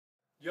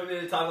You want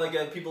me to talk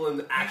like people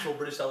in actual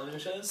British television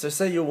shows? So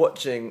say you're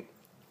watching,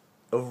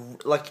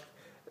 like,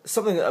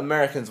 something that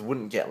Americans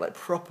wouldn't get, like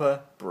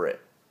proper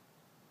Brit.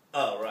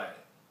 Oh, right.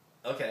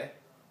 Okay.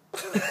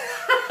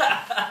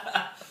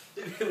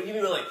 You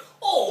mean like,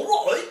 oh,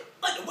 right,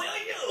 like the way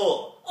I get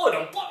I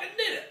don't fucking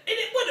did it. In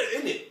it, with it,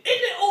 in it,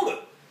 with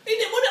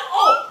it,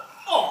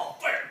 oh,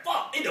 very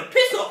fuck, in the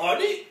pisser,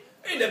 aren't it?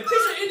 In the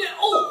pisser, in it,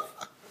 off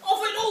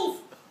it, off.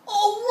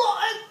 Oh,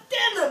 right,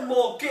 damn it,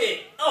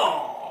 market.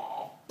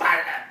 Oh,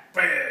 bad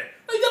bird.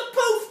 It's a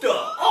poster.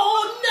 Oh,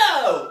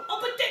 no,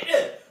 I'm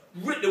addicted.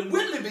 With the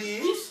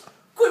Willoughbys,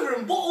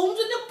 quivering bottoms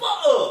in the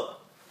butter.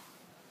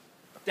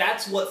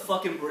 That's what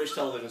fucking British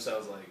television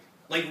sounds like.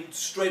 Like,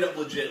 straight up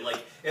legit.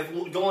 Like, if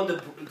going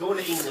to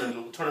England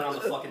and turning on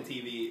the fucking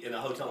TV in a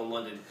hotel in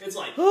London, it's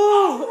like,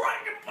 oh, right,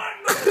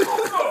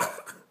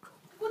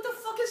 what the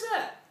fuck is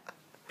that?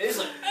 And it's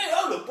like, hey,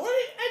 hold up, boy,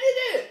 I did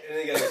it. And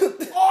then he goes,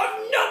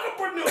 oh, no,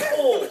 put it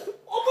off.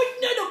 Oh, but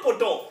never put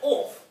it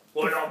off.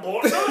 Well, I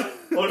bought that.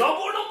 Well, I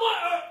bought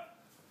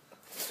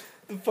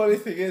it. The funny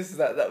thing is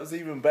that was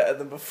even better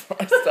than before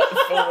I started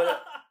filming it.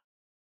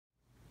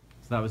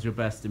 So that was your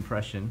best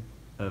impression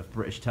of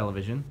British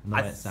television and the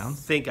way it sounds?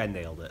 I think I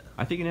nailed it.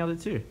 I think you nailed it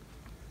too.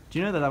 Do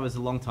you know that was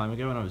a long time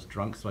ago when I was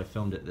drunk, so I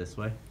filmed it this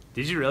way?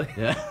 Did you really?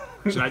 Yeah.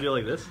 Should I do it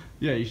like this?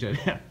 Yeah, you should.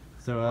 Yeah.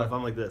 So what if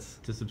I'm like this?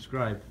 To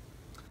subscribe,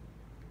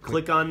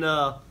 click on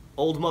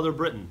Old Mother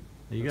Britain.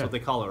 There you That's go. what they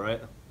call it,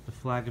 right? The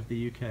flag of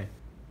the UK.